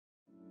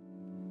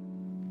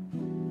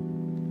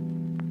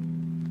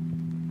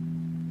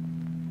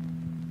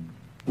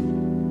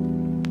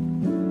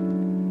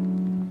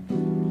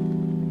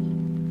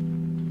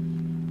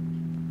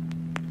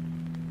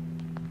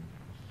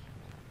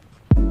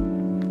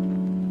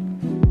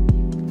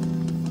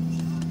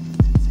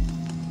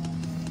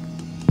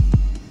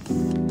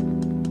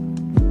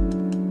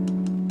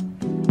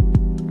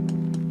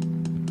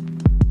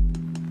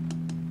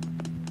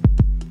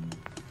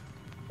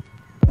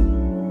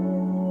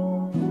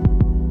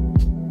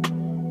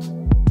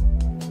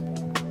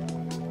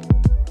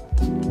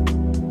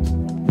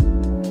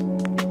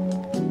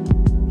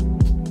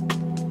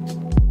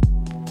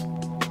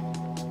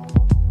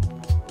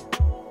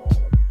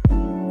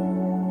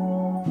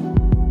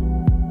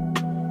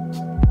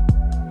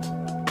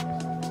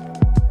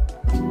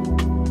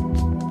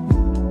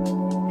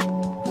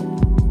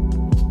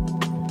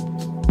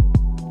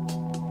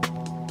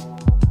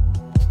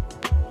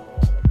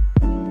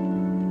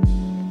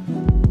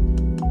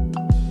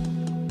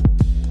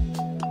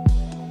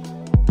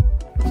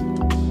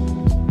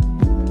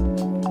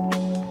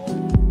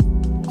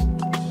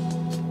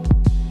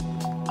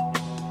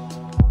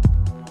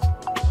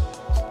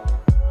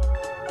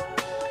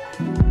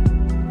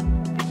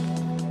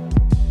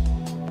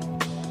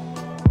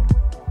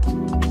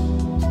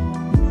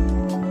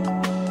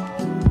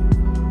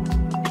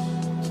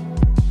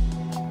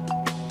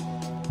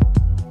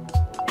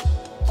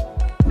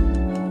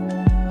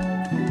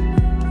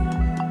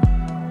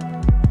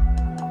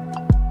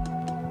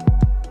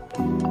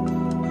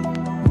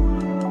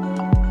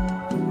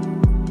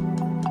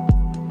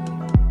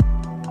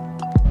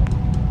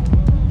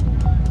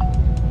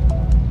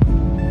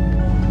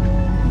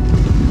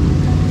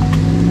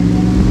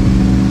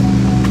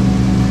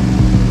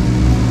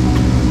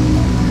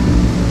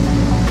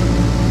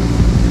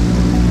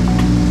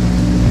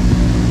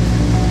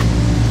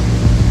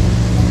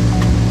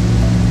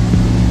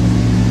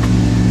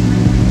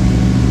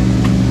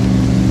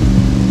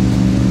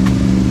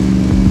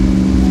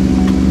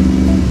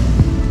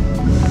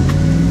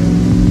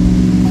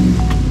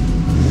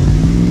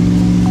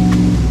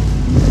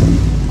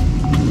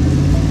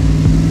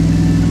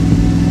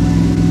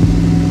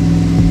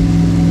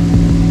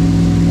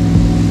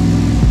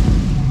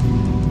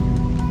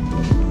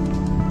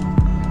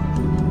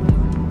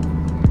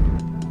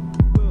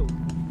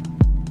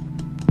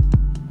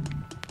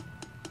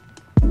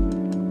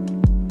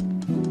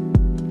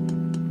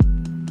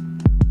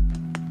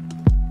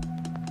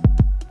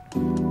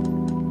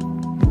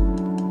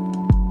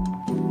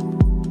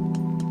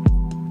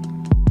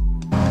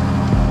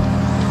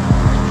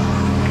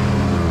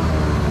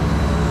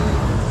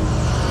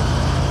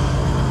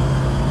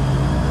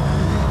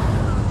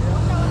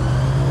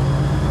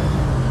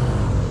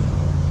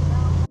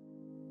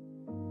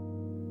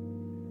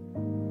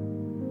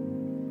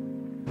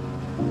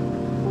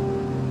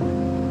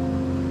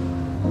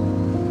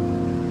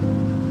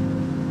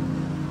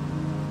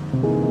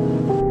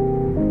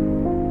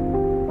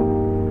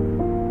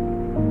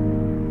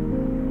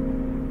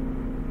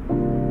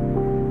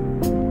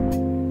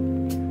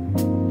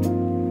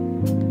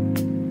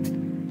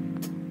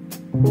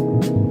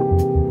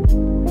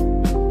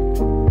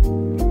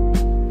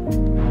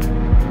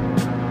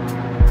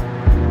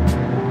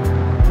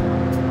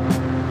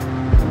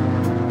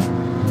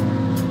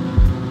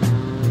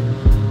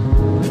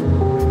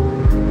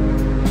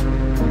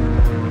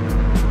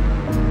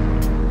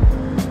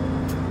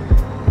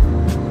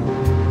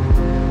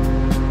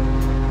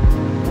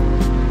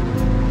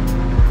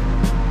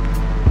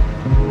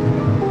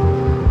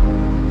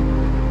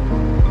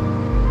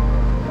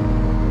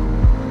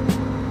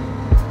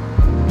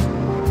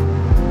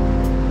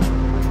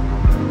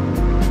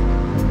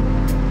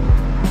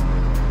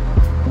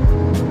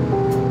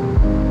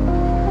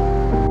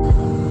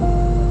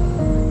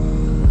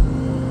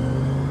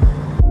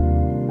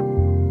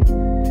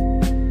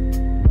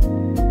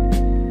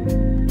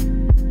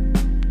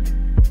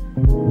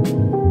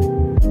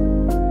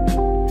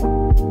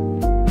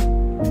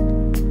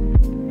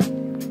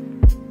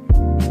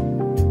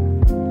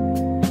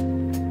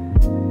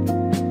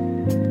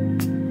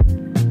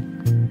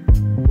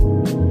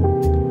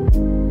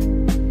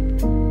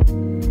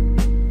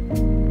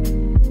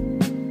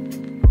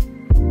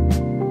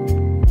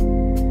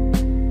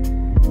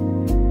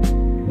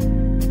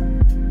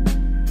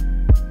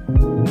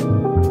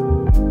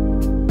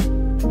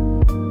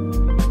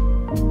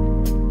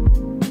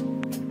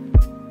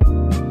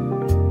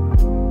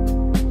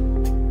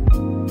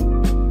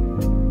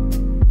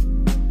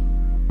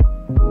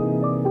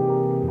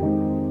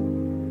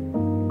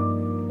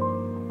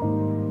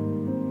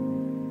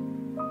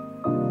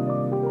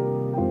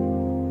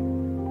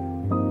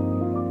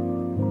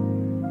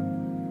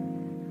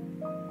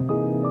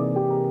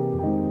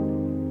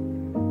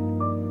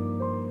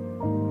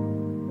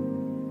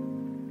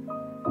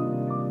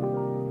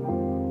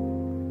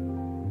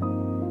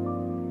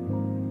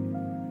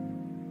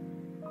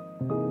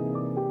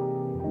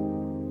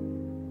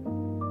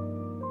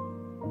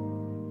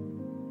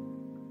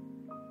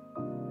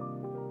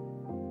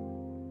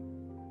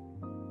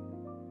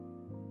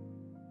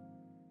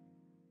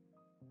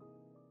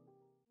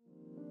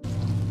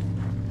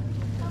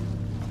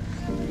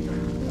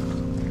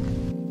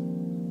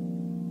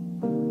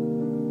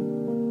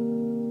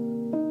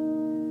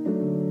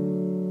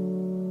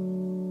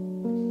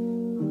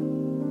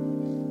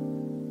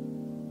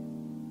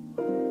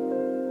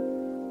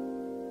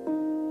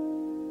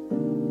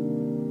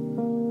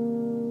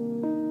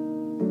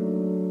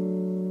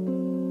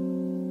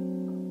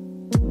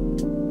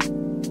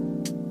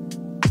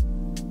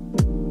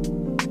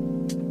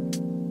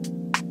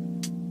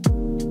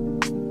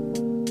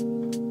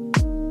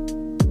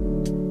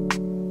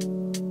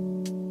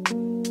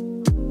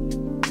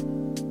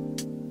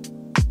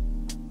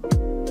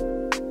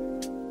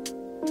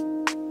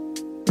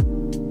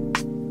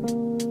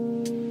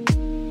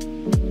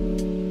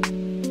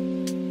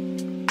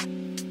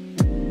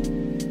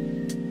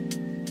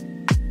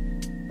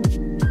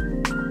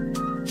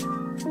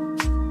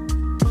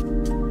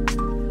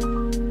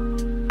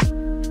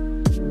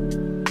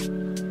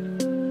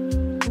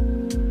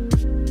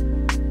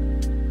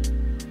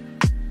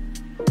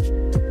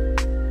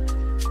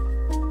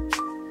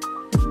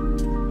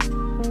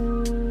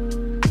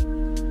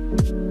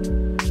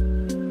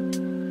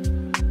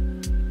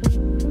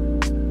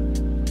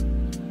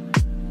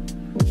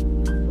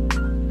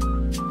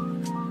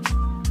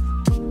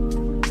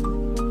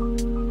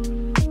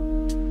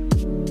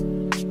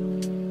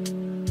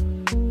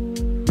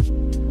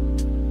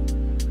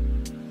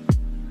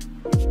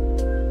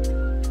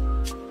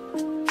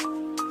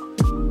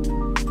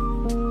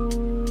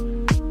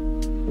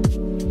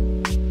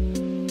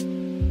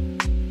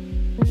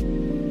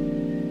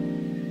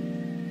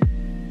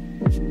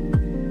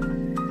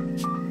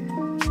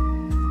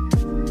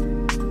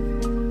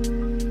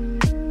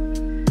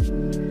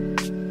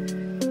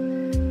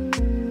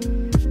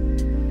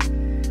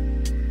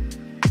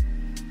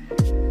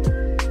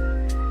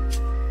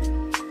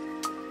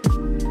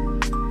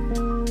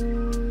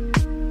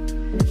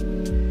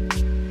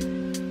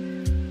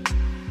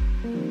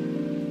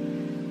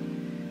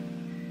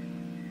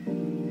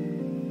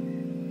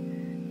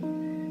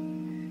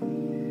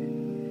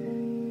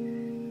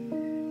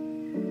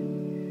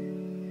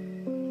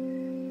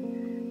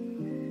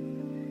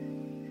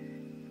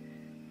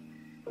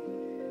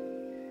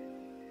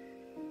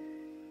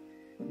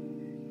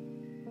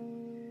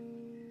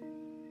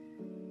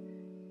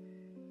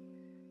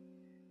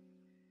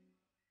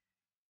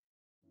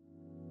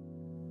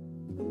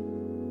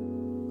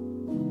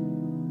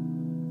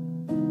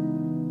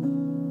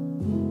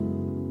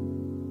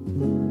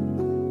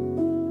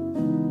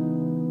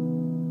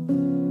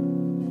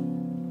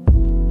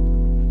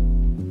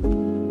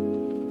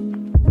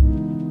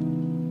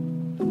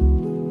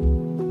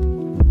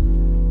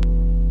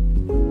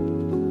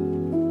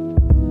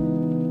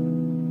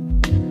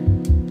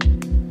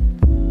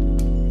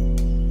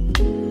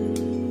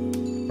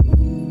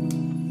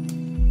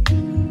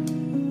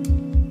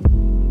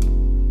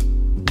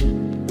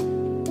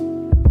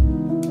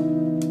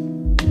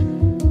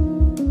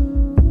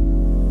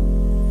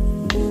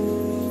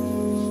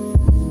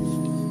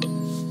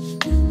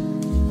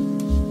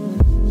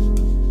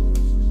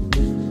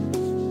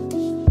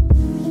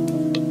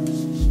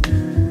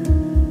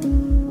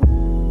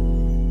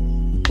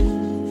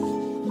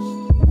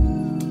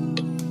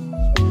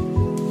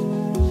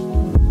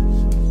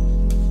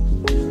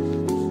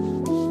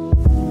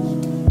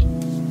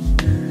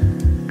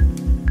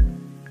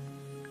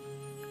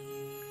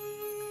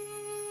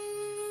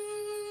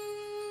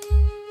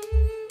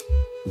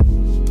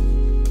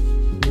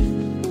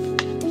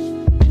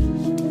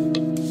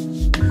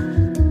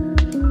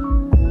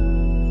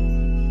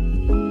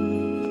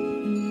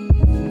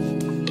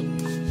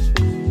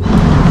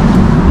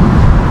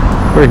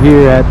We're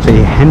here at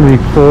the Henry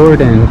Ford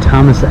and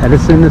Thomas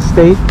Edison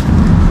estate.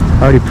 I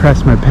already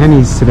pressed my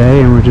pennies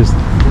today and we're just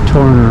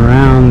touring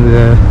around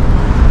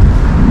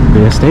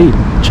the estate,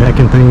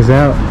 checking things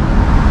out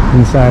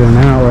inside and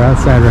out. We're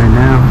outside right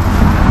now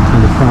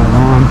on the front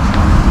lawn.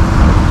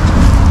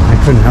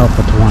 I couldn't help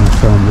but to want to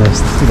film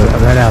this. Look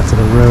right out to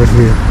the road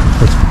here.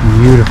 It's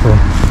beautiful.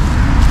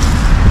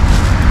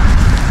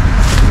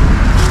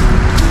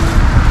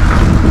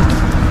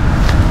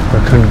 The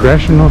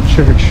Congregational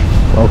Church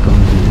welcomes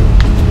you.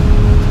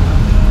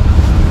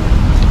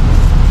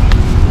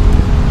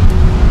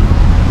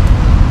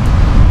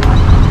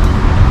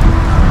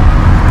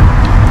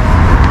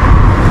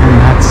 And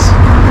that's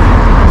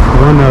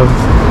one of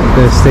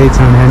the estates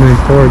on Henry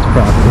Ford's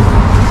property.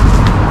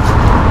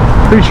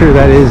 Pretty sure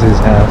that is his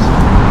house.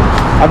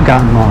 I've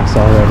gotten lost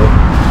already.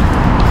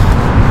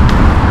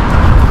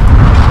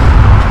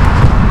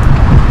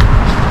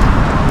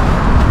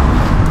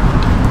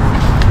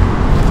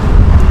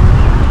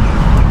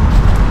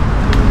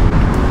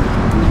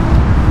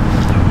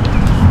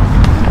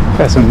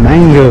 Got some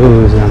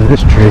mangoes on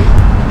this tree.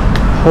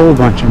 Whole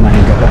bunch of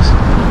mangoes.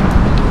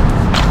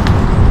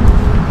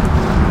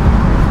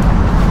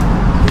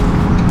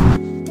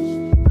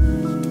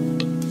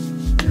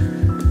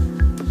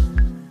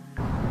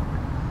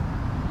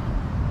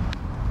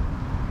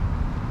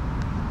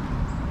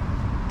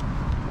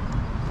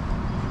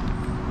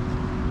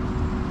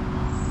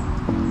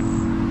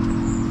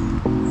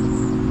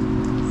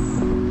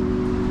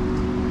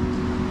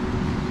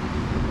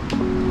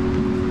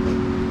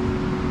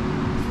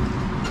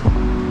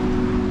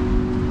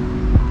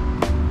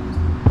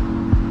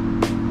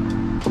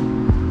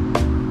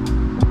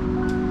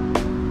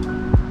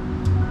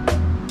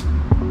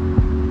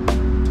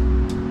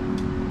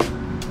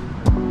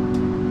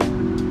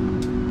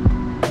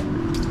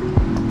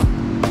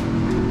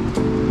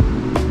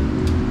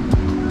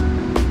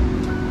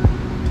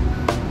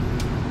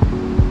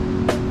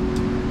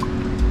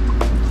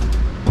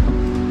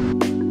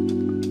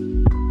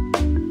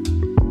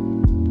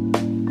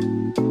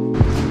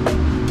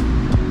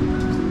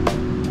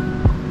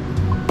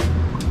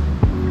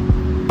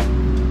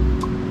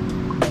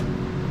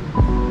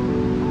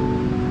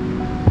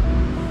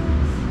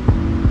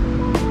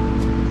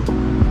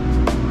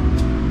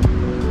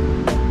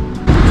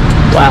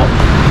 Wow.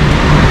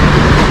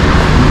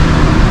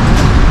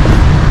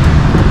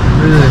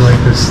 I really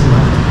like this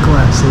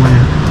glass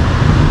lamp.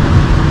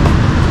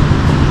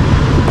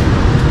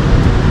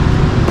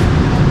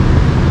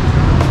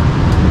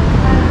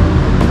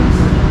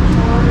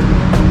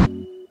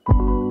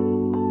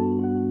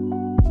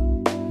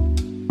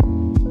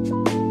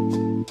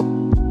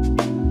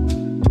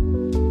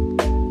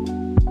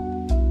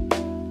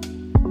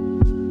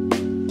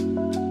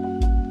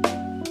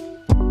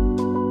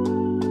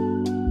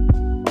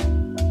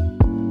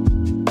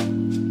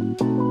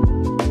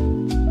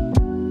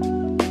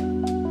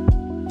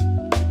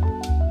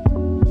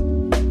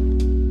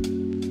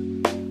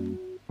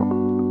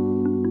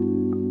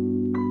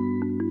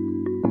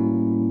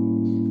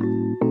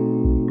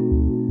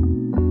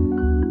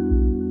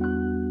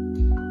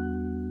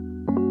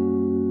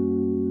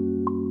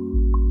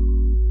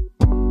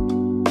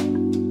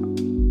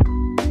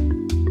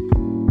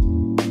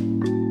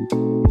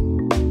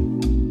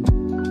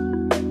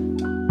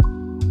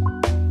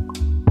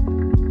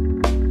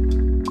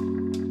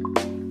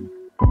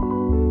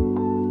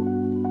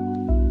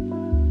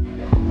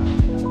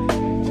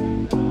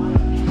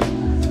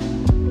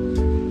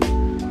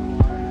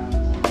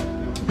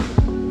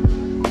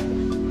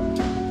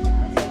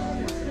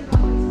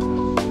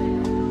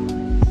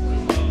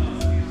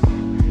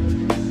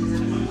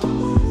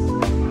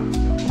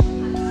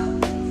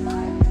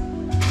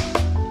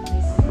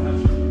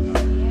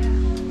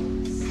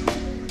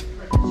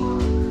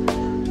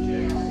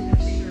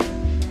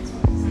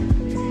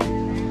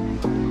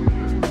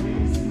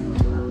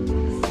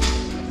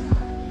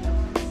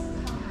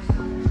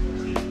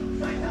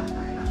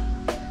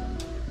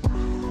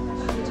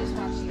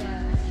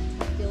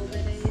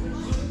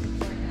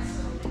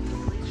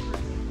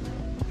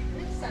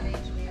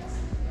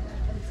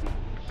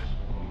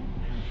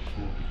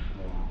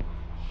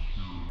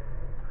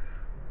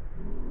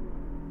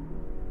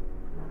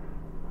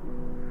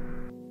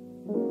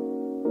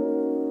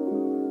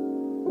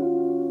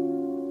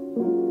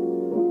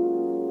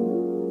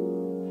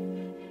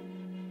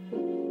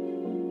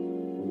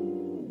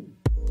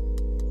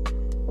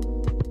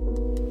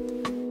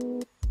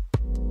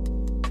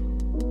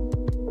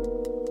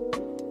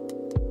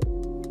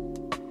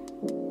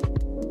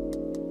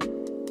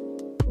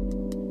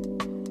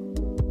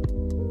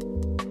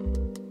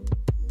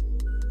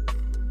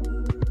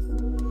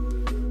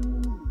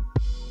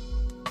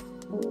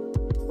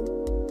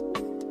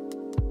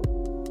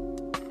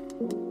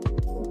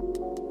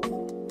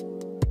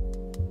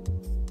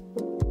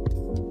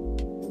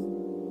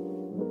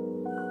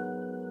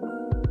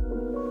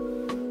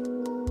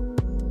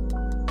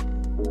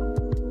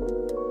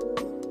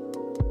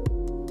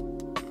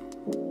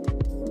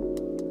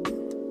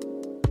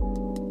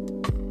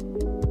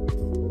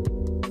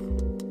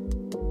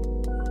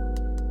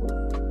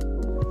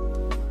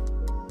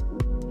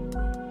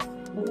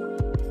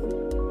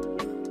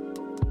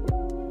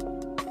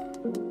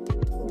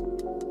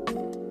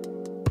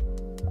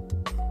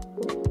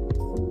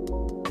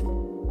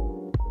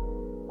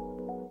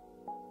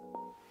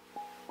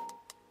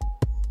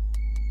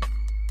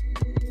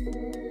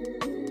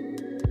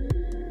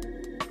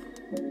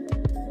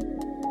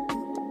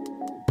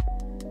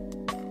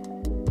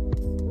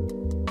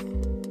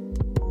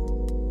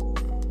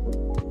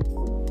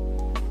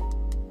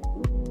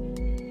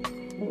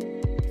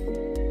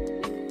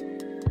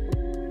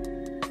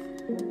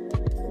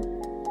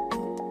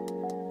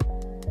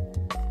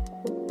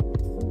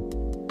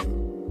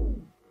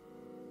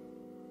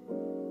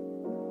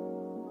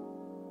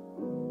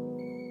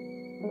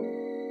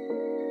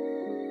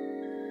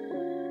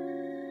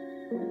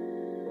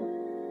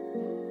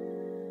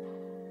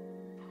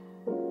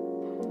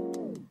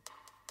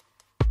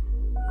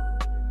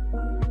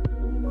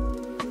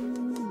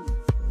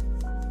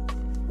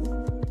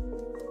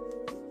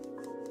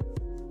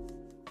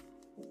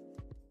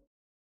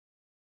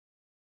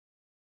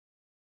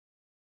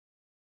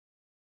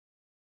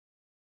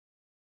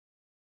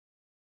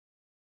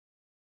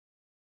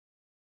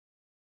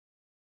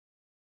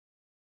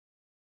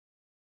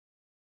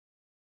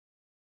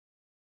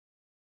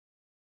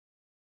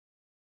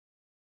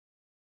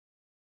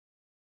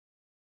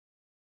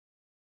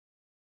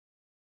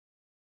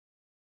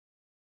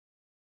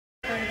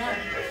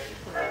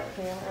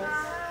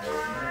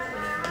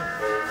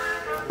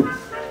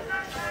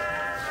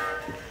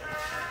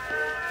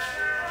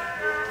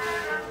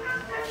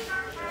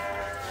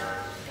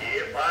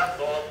 If I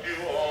thought you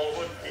all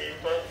would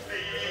keep a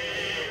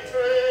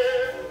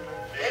secret,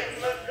 in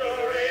the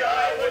story I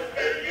would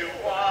tell you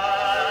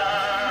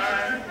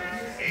why.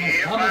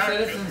 If Thomas I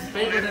Edison's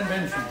favorite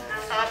invention.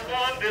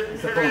 upon this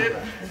It's a trip,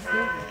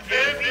 phonograph.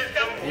 give me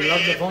some He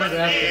loved the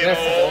phonograph the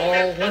best of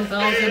all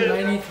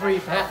 1,093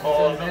 patents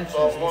and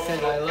inventions. He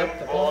said, I love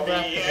the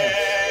phonograph the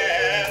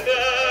best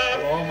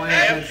of all my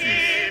inventions.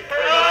 She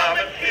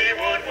promised she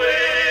would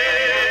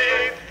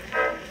wait.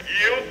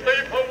 You say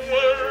for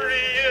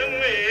worrying,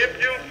 if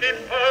you keep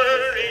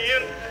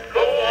hurrying,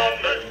 go on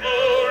the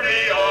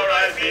story or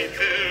I'll be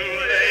too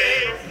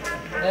late.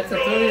 That's a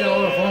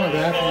 $30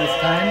 phonograph in its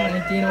time,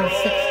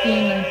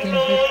 1916,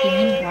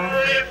 1915. Wow.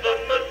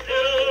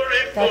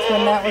 That's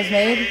when that was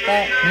made?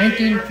 That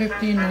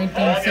 1915,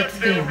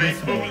 1916, this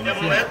one.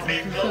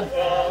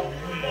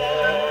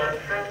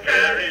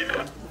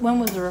 when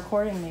was the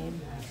recording made?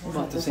 Is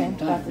About it the same About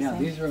time, the yeah.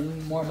 same? These are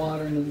more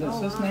modern than this.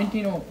 This is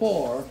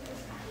 1904,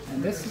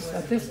 and this is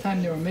at this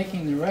time they were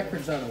making the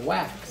records out of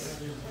wax.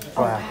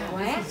 Wow.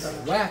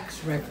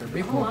 Wax record.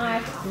 Before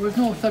there was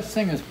no such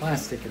thing as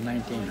plastic in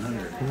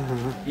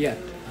 1900 yet.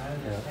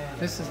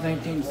 This is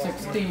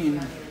 1916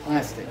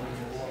 plastic.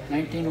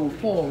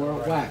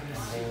 1904 wax.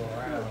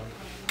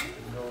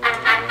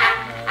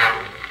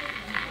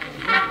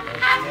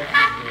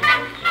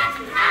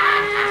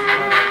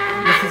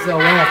 This is a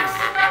wax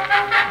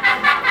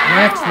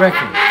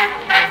record.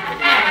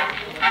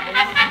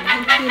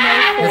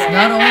 It's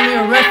not only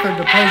a record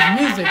that plays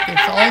music,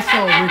 it's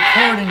also a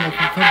recording that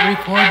you could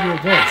record your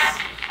voice.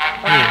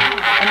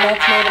 And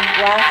that's made of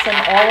wax and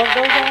all of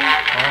those are?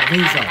 All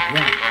these are,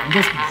 yeah. And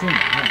this machine,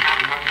 yeah.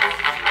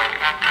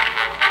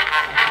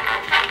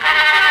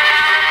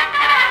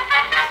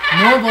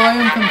 No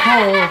volume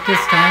control at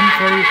this time,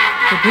 for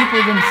the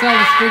people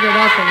themselves figured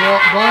out the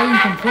volume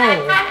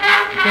control.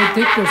 They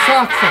take their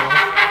socks off,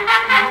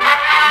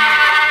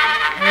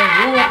 and they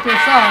roll up their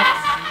socks.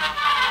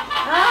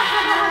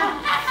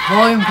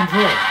 Volume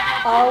control.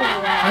 Oh,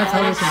 wow. That's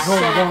how they control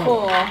the volume.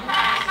 Cool.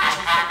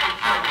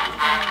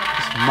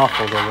 Just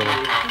muffled a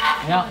little.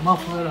 Yeah,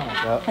 muffle it out.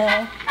 Yep.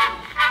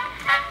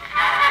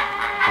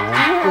 Do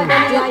you have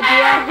any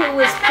idea who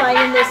was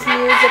playing this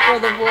music or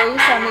the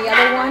voice on the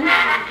other one?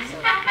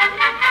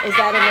 Is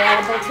that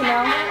available to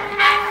know?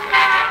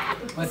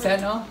 What's that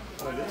now?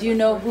 Do you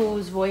know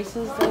whose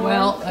voices they were?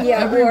 Well,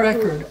 Yeah, every or who-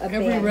 record, a every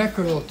band.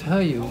 record will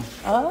tell you,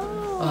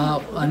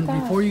 Oh. and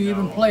before you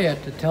even play it,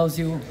 it tells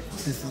you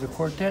this is a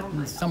quartet in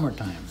the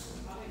summertime.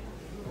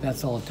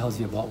 That's all it tells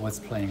you about what's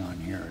playing on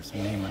here. Is the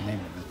name of it.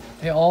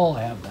 They all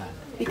have that.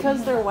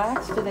 Because they're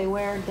wax, do they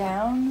wear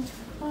down?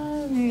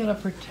 You gotta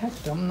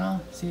protect them now.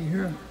 See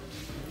here.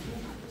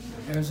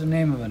 There's the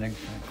name of it,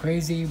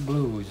 Crazy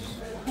Blues,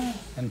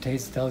 and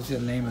Taste tells you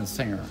the name of the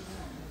singer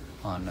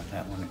on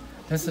that one.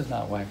 This is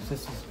not wax.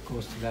 This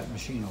goes to that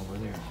machine over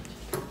there.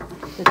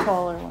 The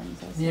taller ones.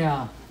 I see.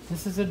 Yeah,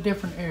 this is a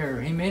different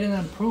air. He made an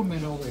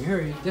improvement over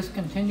here. He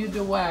discontinued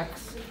the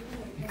wax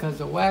because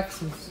the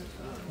wax is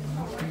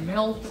it can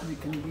melt and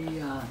it can be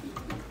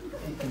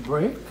it can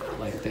break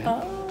like that.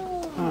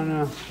 Oh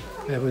no.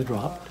 It was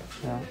dropped,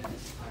 Yeah.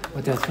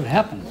 but that's what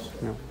happens.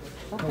 No.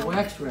 The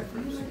wax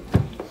records.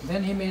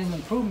 Then he made an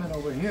improvement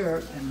over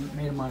here and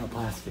made them out of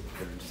plastic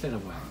here instead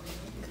of wax.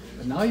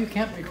 But now you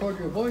can't record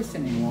your voice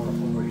anymore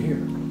over here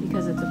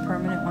Because it's a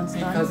permanent one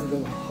style? because of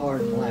the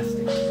hard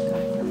plastic.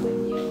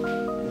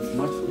 It's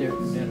much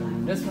different.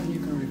 And this one you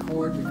can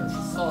record because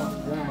it's soft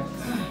wax.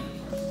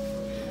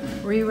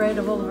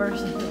 Rewritable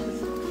version.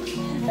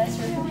 That's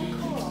really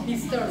cool. He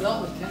started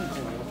out with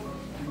tinfoil,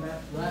 and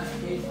that last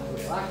case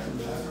was wax and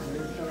that, and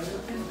he started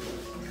with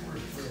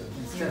tinfoil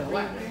instead of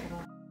wax.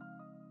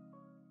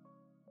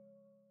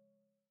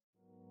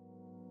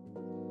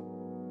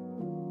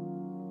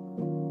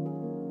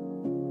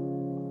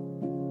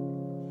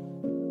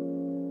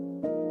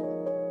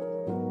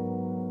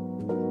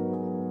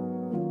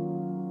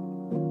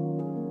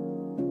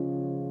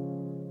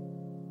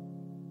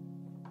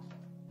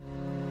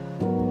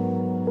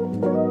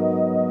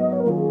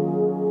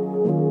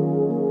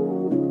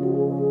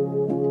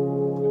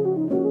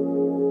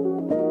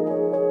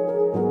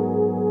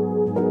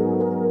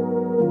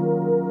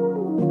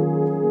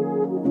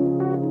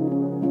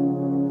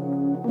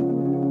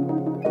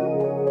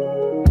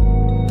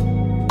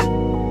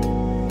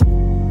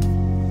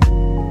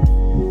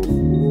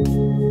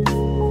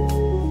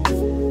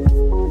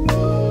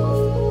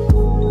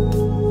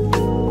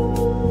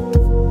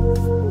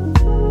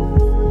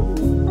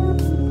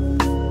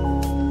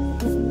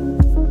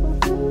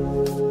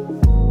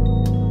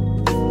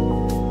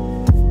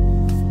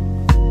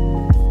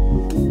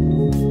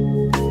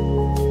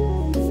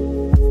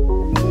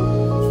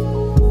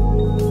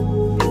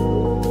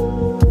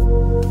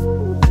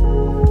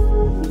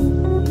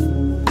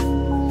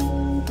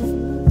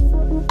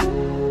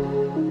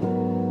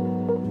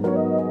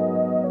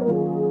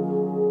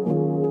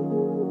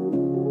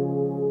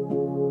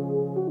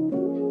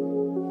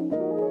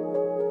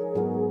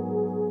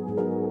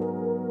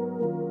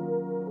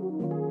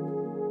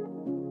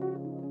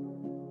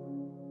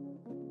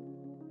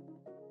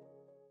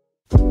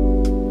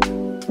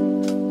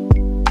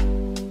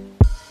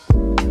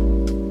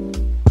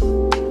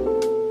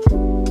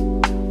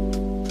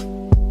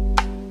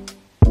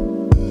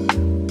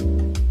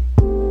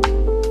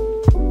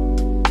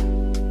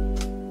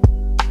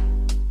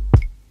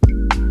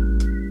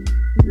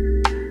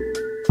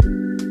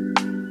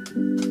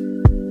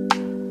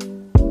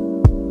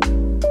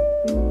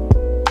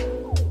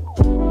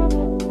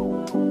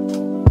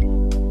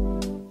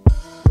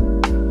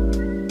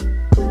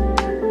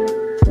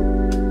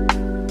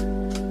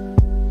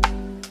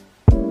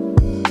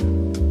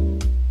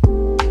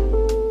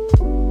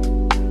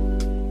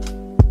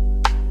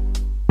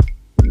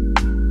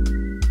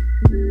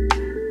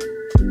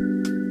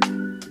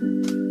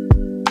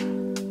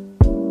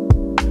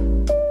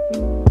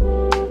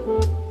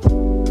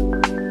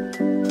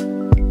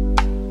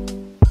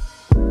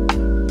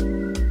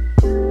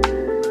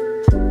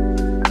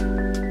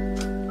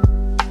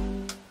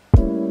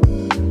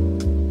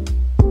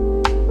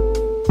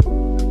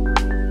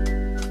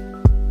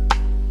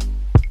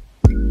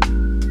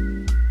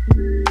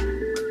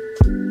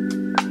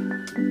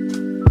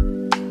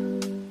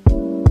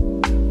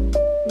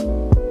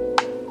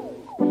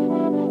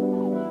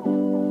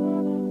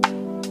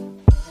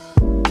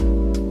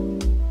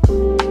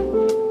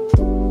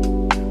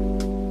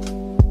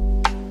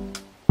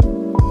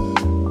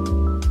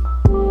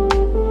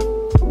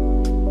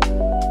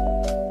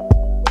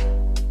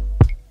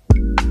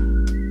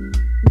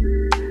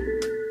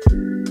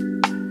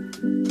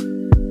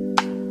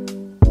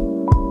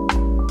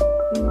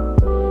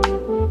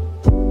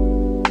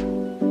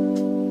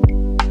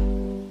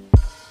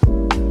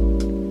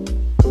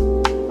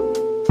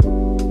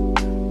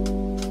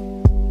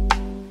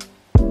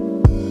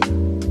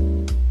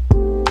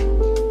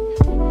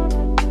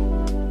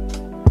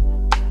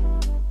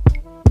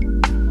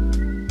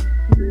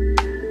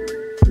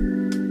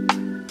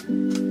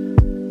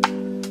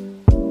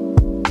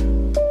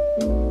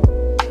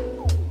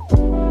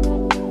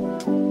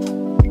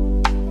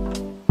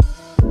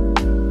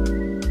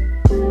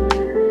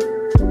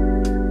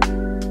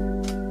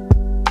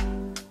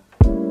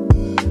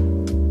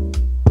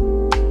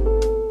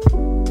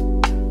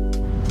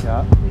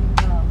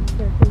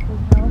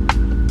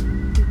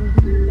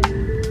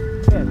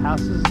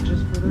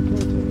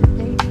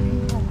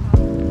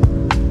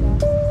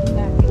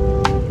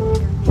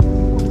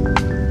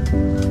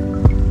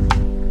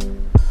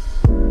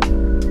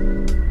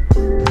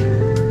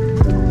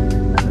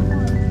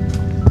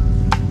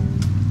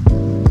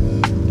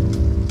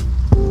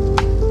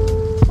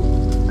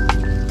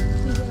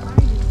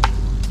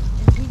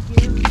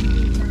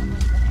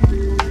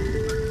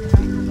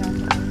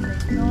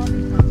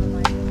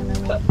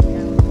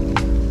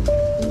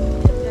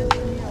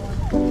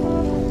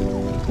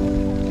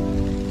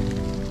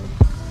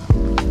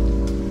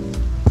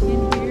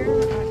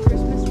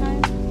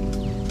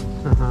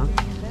 huh?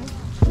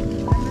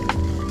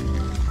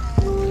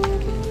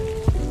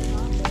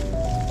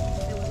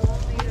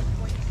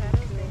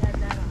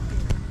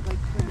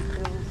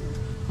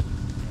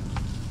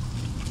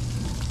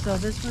 So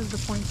this was the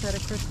poinsettia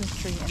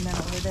Christmas tree, and then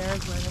over there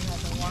is where they had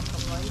the walk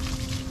of life.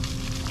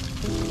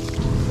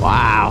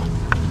 Wow.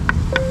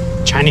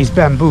 Chinese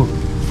bamboo,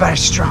 very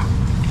strong.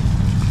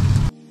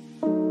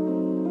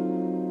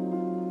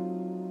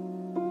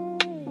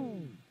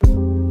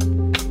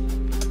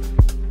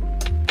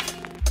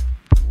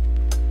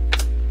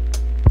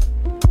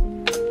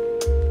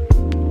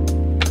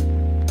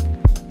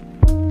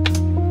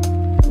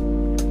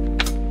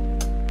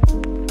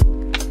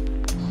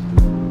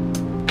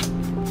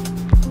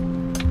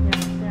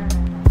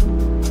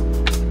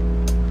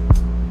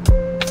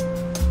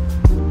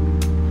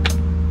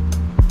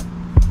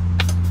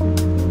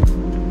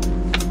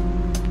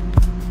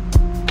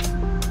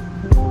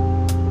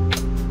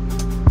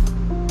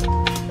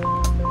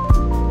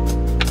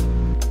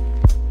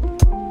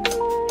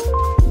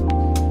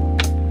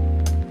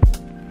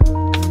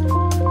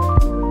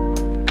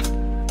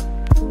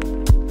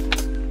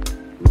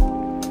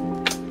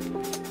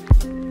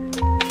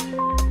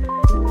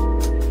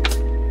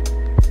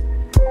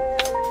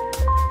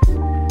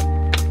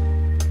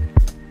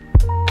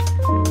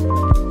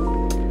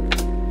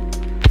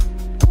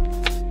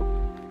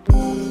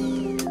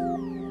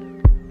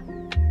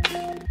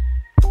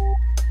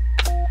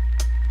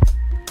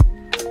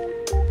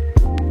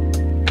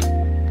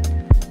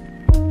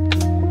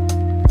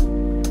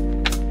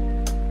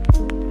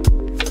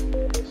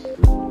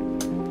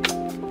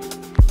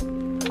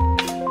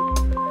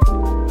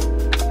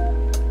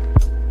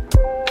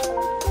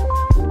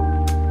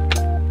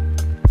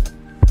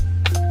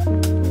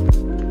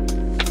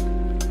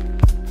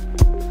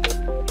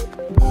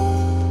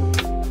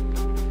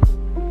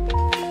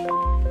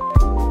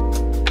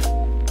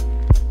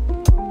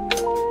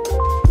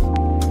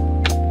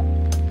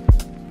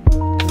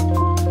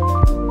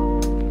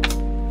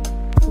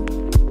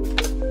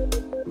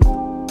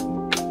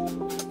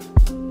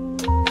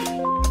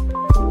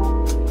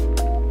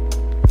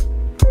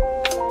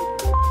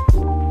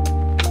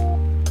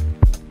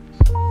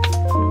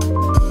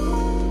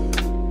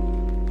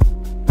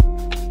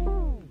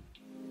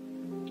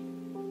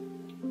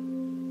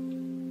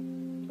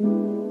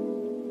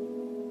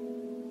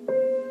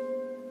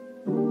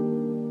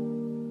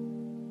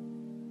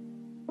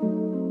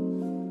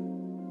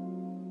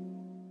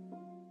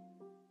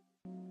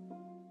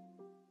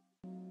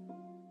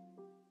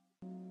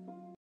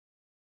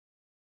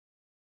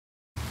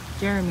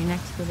 Jeremy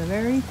next to the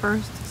very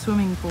first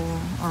swimming pool,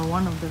 or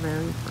one of the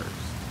very first.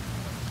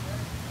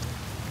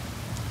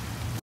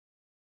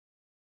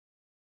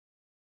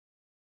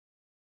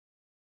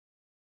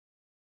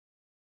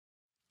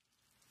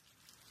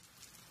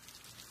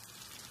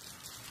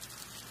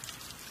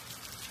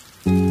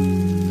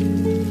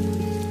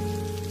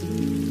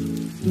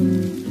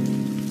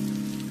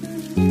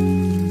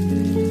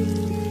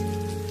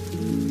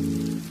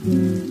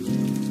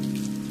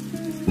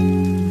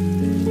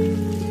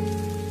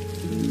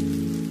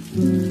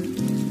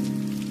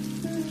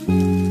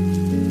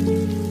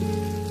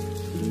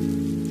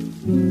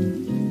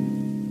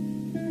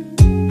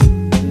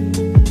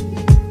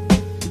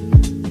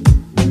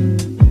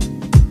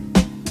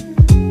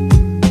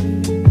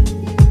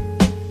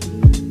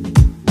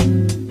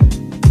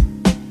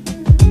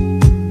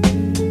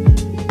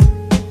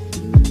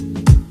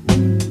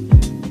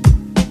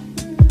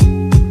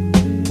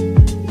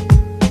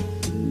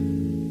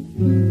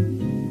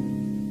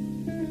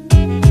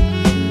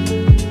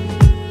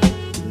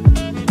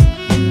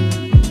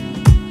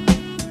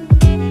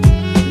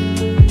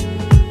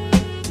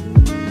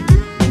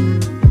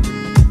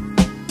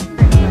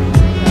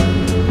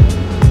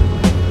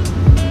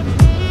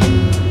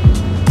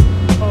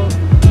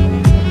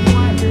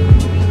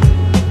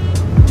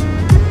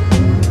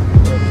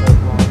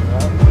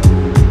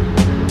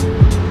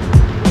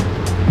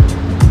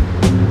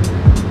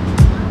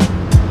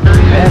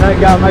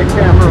 Got my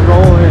camera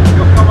rolling.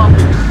 You'll come up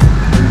here.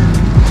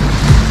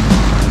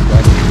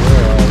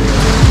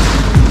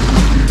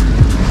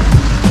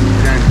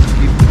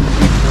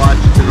 Keep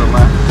watch to the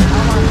left.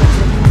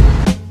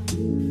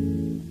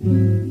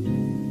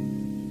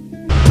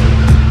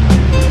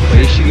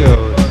 There she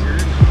goes.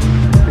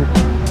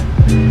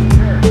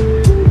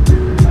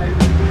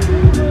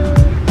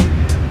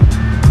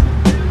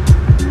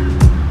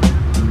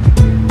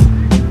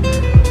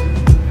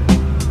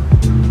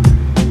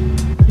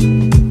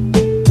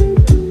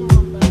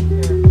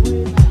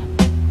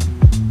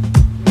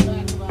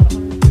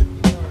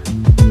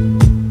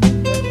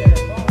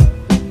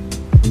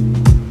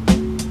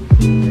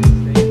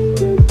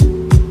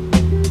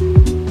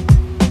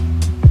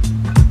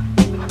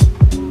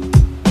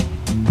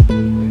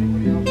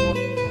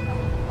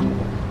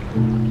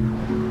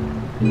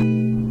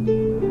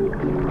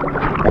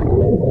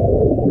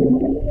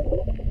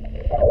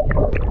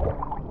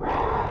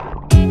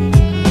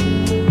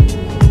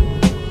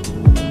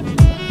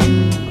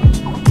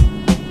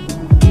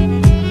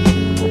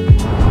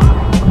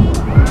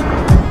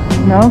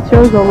 else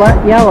shows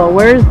a yellow.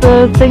 Where's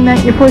the thing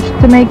that you push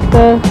to make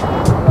the...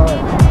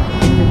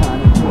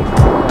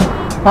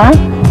 Huh?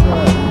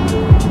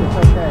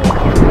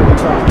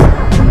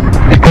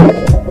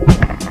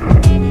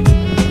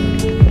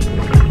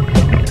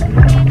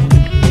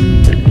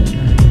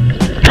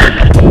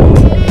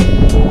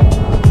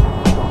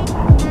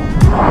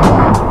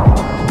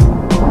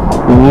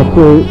 And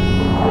actually,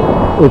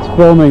 it's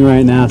filming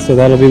right now, so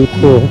that'll be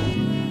cool.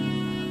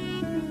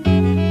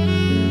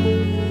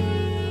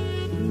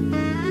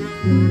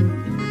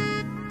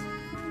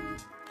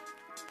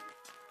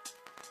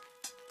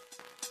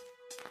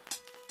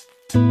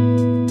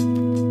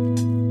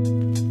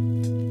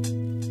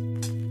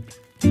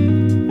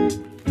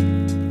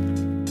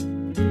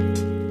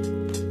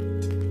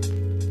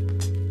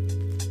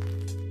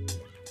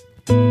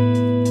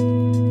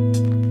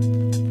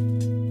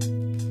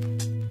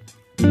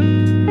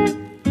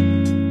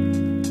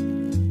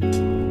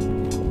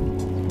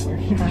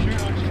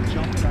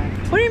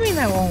 What do you mean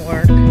that won't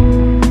work?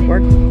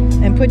 Work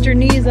and put your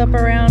knees up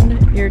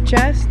around your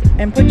chest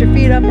and put your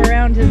feet up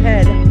around his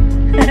head.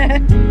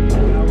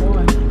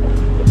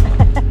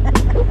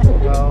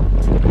 Well,